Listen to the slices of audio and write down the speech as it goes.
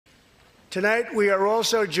Tonight, we are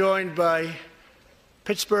also joined by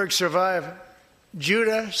Pittsburgh survivor,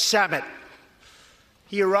 Judah Samet.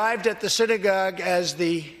 He arrived at the synagogue as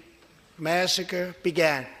the massacre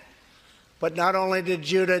began. But not only did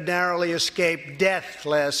Judah narrowly escape death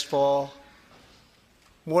last fall,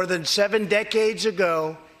 more than 7 decades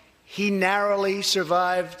ago, he narrowly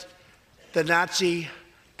survived the Nazi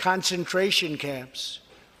concentration camps.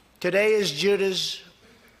 Today is Judah's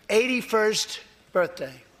 81st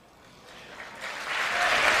birthday.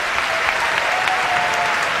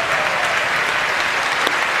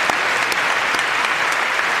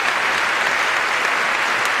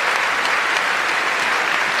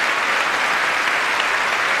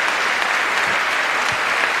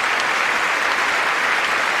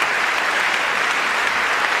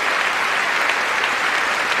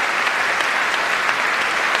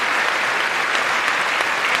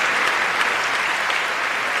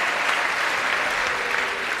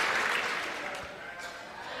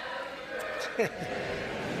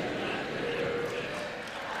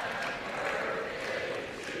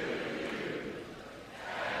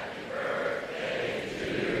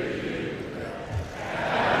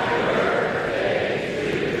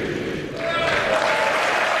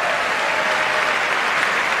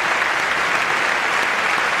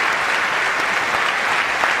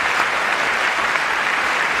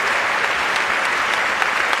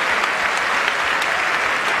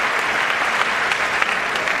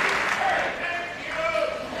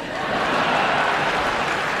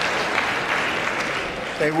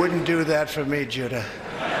 They wouldn't do that for me, Judah.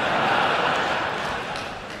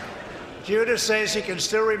 Judah says he can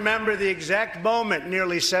still remember the exact moment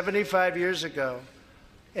nearly 75 years ago,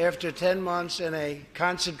 after 10 months in a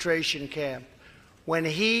concentration camp, when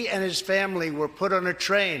he and his family were put on a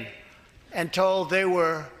train and told they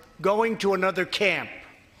were going to another camp.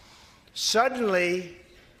 Suddenly,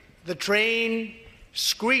 the train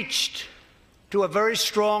screeched to a very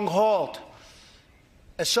strong halt.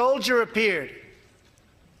 A soldier appeared.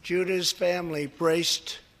 Judah's family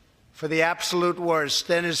braced for the absolute worst.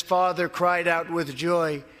 Then his father cried out with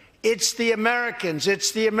joy, "It's the Americans!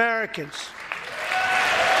 It's the Americans!"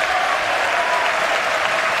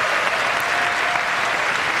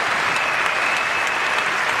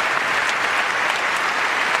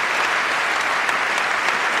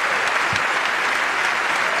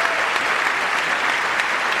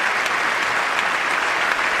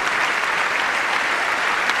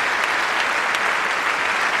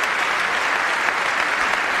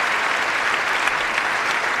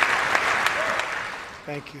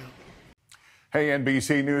 Thank you. Hey,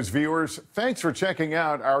 NBC News viewers, thanks for checking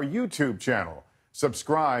out our YouTube channel.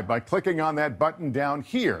 Subscribe by clicking on that button down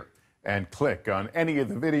here and click on any of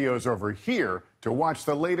the videos over here to watch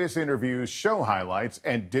the latest interviews, show highlights,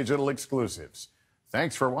 and digital exclusives.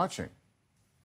 Thanks for watching.